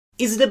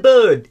Is it a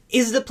bird?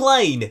 Is it a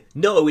plane?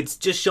 No, it's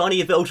just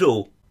Shiny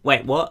Yveltal.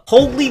 Wait, what?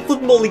 Holy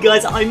flip moly,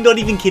 guys, I'm not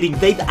even kidding.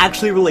 They've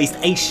actually released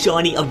a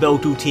Shiny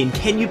Yveltal tin.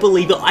 Can you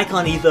believe it? I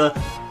can't either.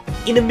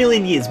 In a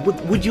million years,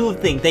 would you have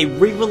think they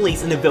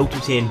re-release an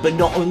Yveltal tin, but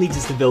not only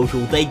just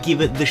Yveltal, they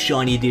give it the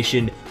Shiny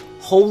edition.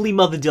 Holy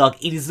mother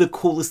duck, it is the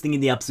coolest thing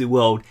in the absolute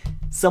world.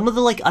 Some of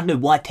the, like, I don't know,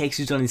 white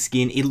textures on his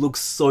skin, it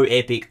looks so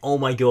epic. Oh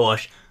my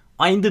gosh.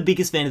 I am the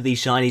biggest fan of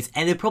these shinies,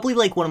 and they're probably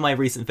like one of my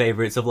recent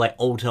favorites of like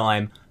all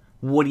time.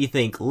 What do you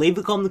think? Leave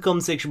a comment in the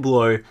comment section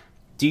below.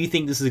 Do you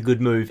think this is a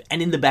good move?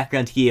 And in the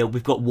background here,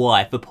 we've got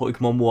Y for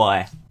Pokemon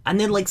Y. And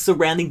then like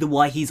surrounding the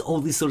Y, here's all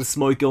this sort of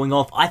smoke going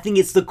off. I think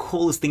it's the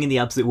coolest thing in the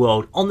absolute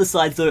world. On the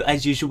sides though,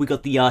 as usual, we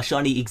got the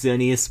Shiny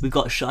Xerneas, we've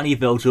got Shiny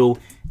Yveltal,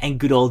 and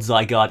good old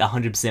Zygarde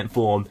 100%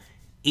 form.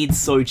 It's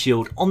so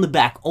chilled. On the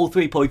back, all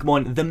three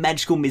Pokemon, the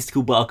magical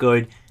mystical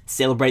barcode,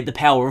 celebrate the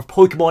power of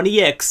Pokemon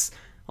EX.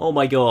 Oh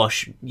my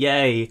gosh,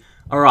 yay.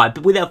 Alright,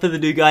 but without further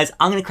ado guys,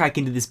 I'm going to crack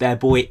into this bad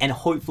boy and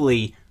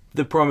hopefully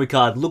the promo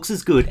card looks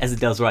as good as it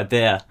does right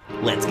there.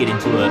 Let's get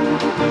into it.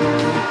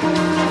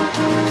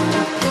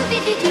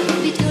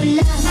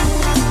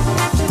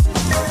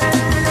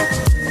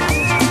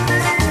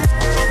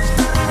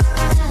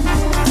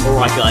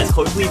 Alright guys,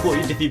 hopefully you brought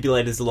your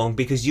defibrillators along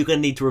because you're going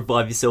to need to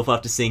revive yourself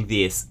after seeing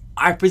this.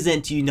 I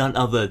present to you none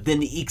other than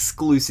the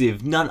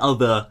exclusive, none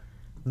other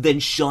than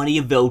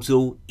Shiny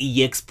Yveltal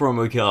EX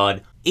promo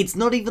card. It's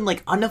not even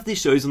like, I don't know if this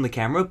shows on the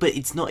camera, but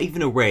it's not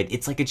even a red,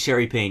 it's like a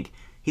cherry pink.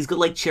 He's got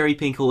like cherry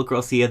pink all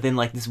across here, then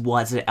like this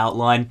white sort of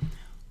outline.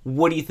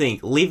 What do you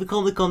think? Leave a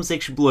comment in the comment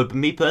section below, but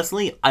me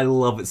personally, I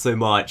love it so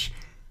much.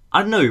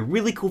 I don't know,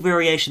 really cool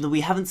variation that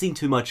we haven't seen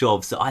too much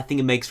of, so I think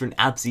it makes for an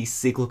absolutely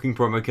sick looking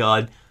promo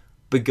card.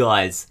 But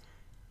guys,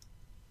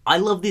 I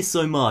love this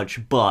so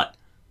much, but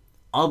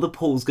are the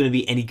pulls going to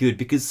be any good?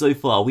 Because so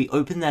far, we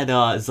opened that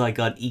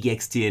Zygarde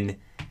EX tin,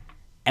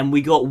 and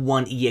we got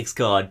one EX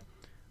card,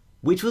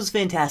 which was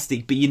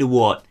fantastic, but you know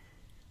what?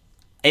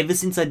 Ever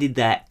since I did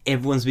that,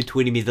 everyone's been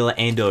tweeting me, they're like,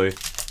 Ando,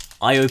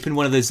 I opened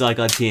one of those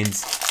Zygarde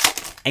tins,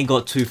 and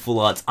got 2 full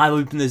arts. I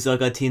opened those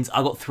Zygarde tins,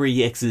 I got 3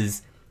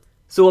 EXs.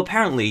 So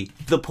apparently,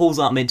 the pulls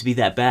aren't meant to be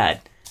that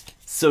bad.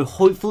 So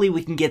hopefully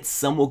we can get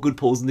somewhat good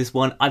pulls in this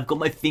one. I've got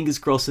my fingers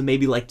crossed for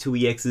maybe like 2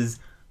 EXs,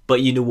 but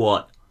you know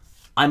what?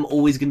 I'm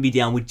always going to be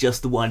down with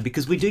just the one,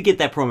 because we do get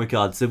that promo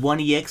card. So 1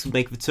 EX would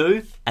make for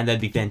 2, and that'd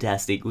be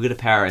fantastic. We got a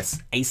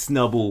Paris, a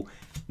Snubbull,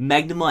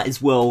 Magnemite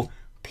as well,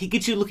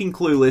 Pikachu looking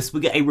clueless, we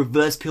got a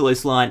reverse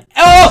Piloswine.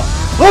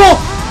 Oh! Oh!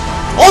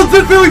 On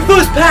the very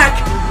first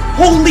pack!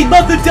 Holy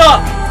mother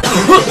duck!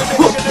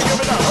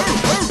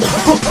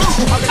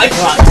 I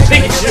can't,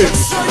 Pikachu!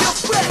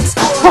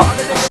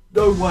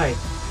 No way,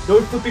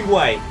 no flipping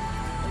way.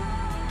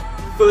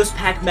 First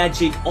pack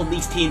magic on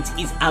these tins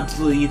is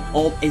absolutely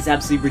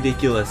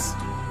ridiculous.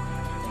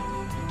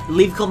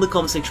 Leave a comment in the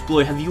comment section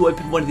below, have you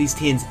opened one of these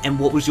tins and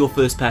what was your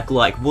first pack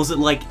like? Was it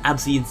like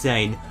absolutely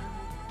insane?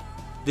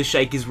 The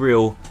shake is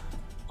real.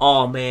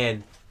 Oh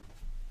man.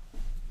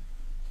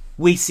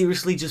 We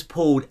seriously just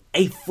pulled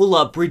a full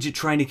up Bridget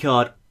trainer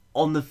card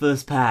on the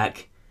first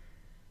pack.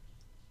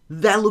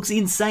 That looks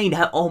insane.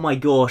 Oh my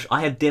gosh,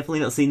 I have definitely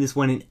not seen this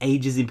one in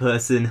ages in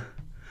person.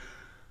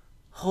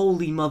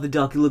 Holy mother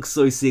duck, it looks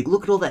so sick.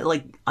 Look at all that,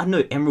 like, I don't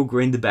know, emerald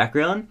green in the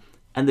background.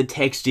 And the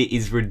texture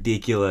is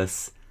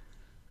ridiculous.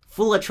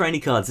 Full art trainer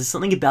cards, there's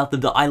something about them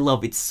that I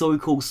love. It's so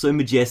cool, so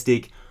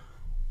majestic.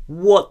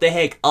 What the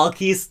heck,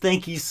 Arceus,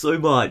 thank you so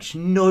much.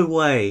 No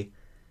way.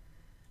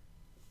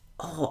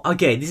 Oh,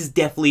 okay, this is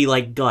definitely,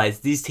 like, guys,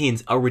 these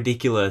tins are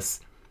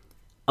ridiculous.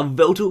 A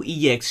Yveltal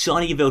EX,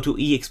 Shiny Yveltal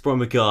EX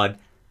promo card.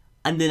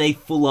 And then a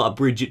full art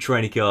Bridget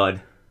trainer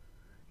card.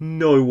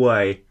 No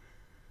way.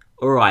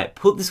 Alright,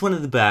 put this one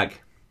in the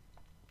back.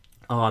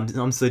 Oh,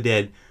 I'm so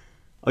dead.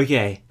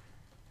 Okay.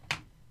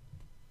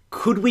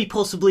 Could we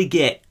possibly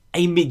get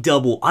a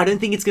mid-double? I don't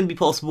think it's going to be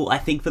possible. I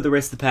think for the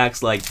rest of the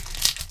packs, like,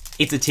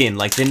 it's a tin.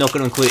 Like, they're not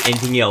going to include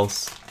anything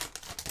else.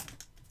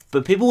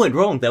 But people went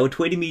wrong. They were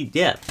tweeting me,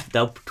 yeah,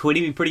 they were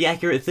tweeting me pretty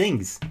accurate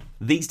things.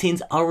 These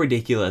tins are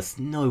ridiculous.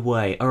 No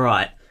way.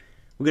 Alright.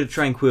 We've got a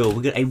Tranquil.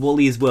 We've got a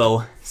Wally as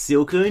well.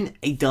 Silcoon,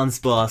 a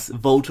Dunsparce,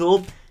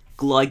 Voltorb,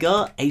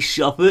 Gligar, a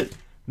Shuppet,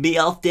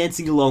 Meowth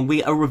dancing along.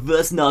 We got a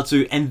reverse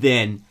Natu, and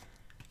then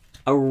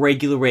a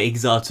regular rare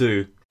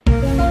Xatu.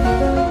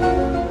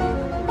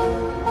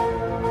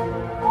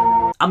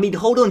 I mean,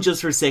 hold on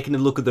just for a second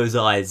and look at those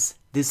eyes.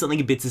 There's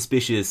something a bit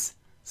suspicious.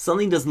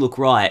 Something doesn't look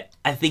right.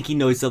 I think he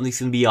knows something's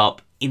going to be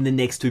up in the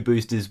next 2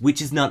 boosters,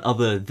 which is none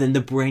other than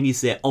the brand new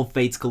set of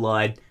Fates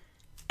Collide.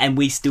 And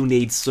we still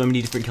need so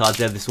many different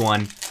cards out of this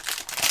one.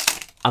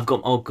 I've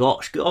got, oh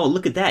gosh, oh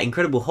look at that,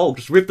 Incredible Hulk,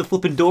 just ripped the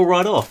flipping door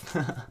right off.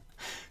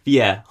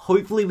 Yeah,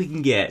 hopefully we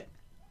can get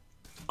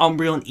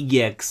Umbreon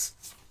EX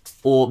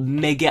or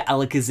Mega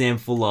Alakazam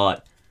full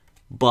art.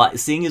 But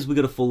seeing as we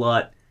got a full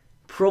art,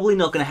 probably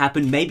not going to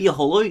happen. Maybe a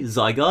holo,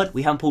 Zygarde.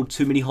 We haven't pulled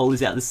too many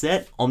holos out of the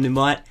set.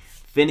 Omnimite,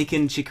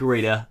 Fennekin,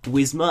 Chikorita,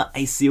 Whismur,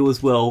 a Seal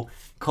as well,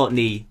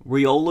 Cottony,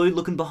 Riolu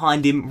looking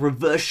behind him,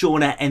 Reverse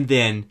Shauna, and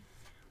then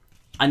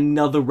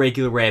Another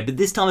regular rare, but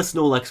this time a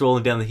Snorlax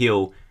rolling down the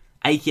hill.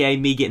 AKA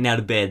me getting out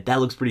of bed. That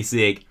looks pretty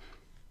sick.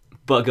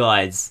 But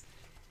guys,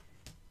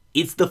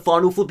 it's the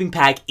final flipping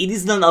pack. It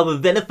is none other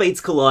than a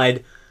Fates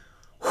Collide.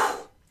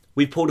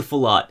 We've pulled a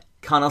full art.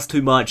 Can't ask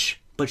too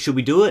much, but should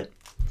we do it?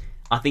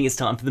 I think it's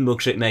time for the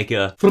milkshake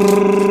maker.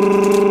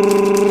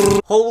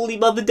 Holy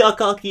mother duck,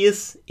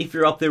 Arceus, if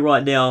you're up there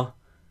right now.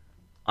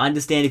 I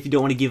understand if you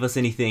don't want to give us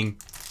anything,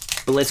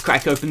 but let's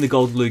crack open the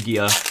gold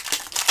Lugia.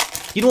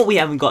 You know what we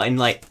haven't got in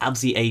like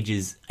absolutely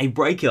ages? A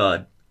break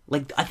card.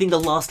 Like, I think the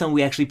last time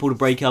we actually pulled a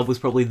break card was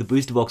probably the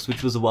booster box,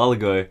 which was a while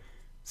ago.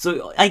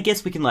 So I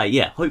guess we can like,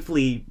 yeah,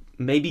 hopefully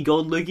maybe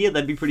gold Lugia,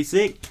 that'd be pretty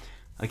sick.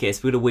 Okay,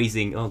 so we got a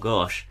Wheezing, oh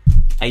gosh.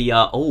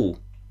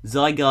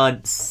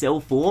 Zygarde Cell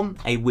Form,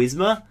 a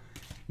Whismer,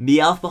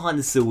 Meowth Behind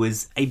the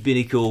Sewers, a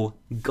Binnacle,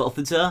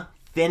 Gothita,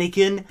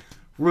 Fennekin,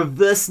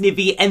 Reverse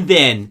Snivy, and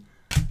then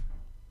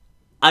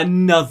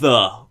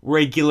another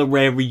regular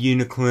rare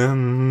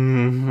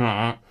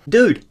Unicorn.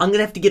 Dude, I'm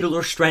gonna have to get a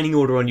restraining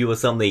order on you or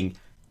something.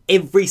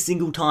 Every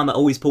single time I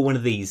always pull one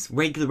of these,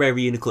 regular rare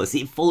Unicorns,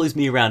 it follows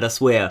me around, I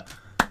swear.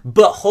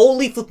 But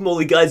holy flip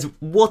moly, guys,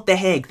 what the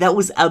heck? That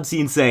was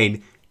absolutely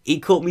insane.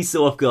 It caught me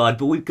so off guard,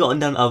 but we've gotten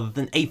none other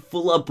than a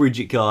full-up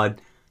Bridget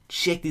card.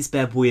 Check this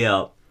bad boy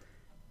out.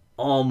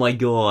 Oh my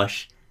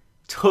gosh.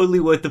 Totally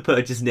worth the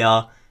purchase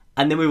now.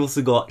 And then we've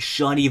also got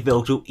Shiny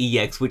Yveltal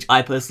EX, which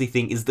I personally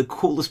think is the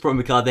coolest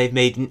promo card they've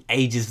made in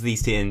ages for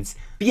these tins.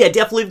 But yeah,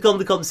 definitely leave a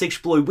comment in the comment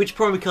section below which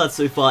promo card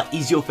so far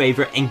is your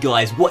favourite. And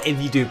guys, whatever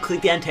you do,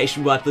 click the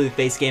annotation right below the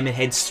face game and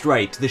head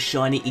straight to the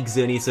Shiny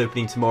Xerneas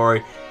opening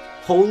tomorrow.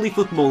 Holy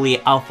flip moly,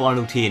 our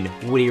final tin.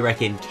 What do you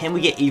reckon? Can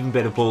we get even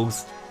better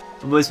pulls?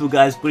 But most of all,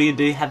 guys, what are you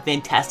gonna do? Have a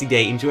fantastic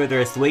day, enjoy the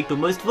rest of the week, but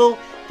most of all,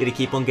 gonna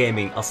keep on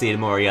gaming. I'll see you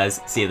tomorrow,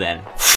 guys. See you then.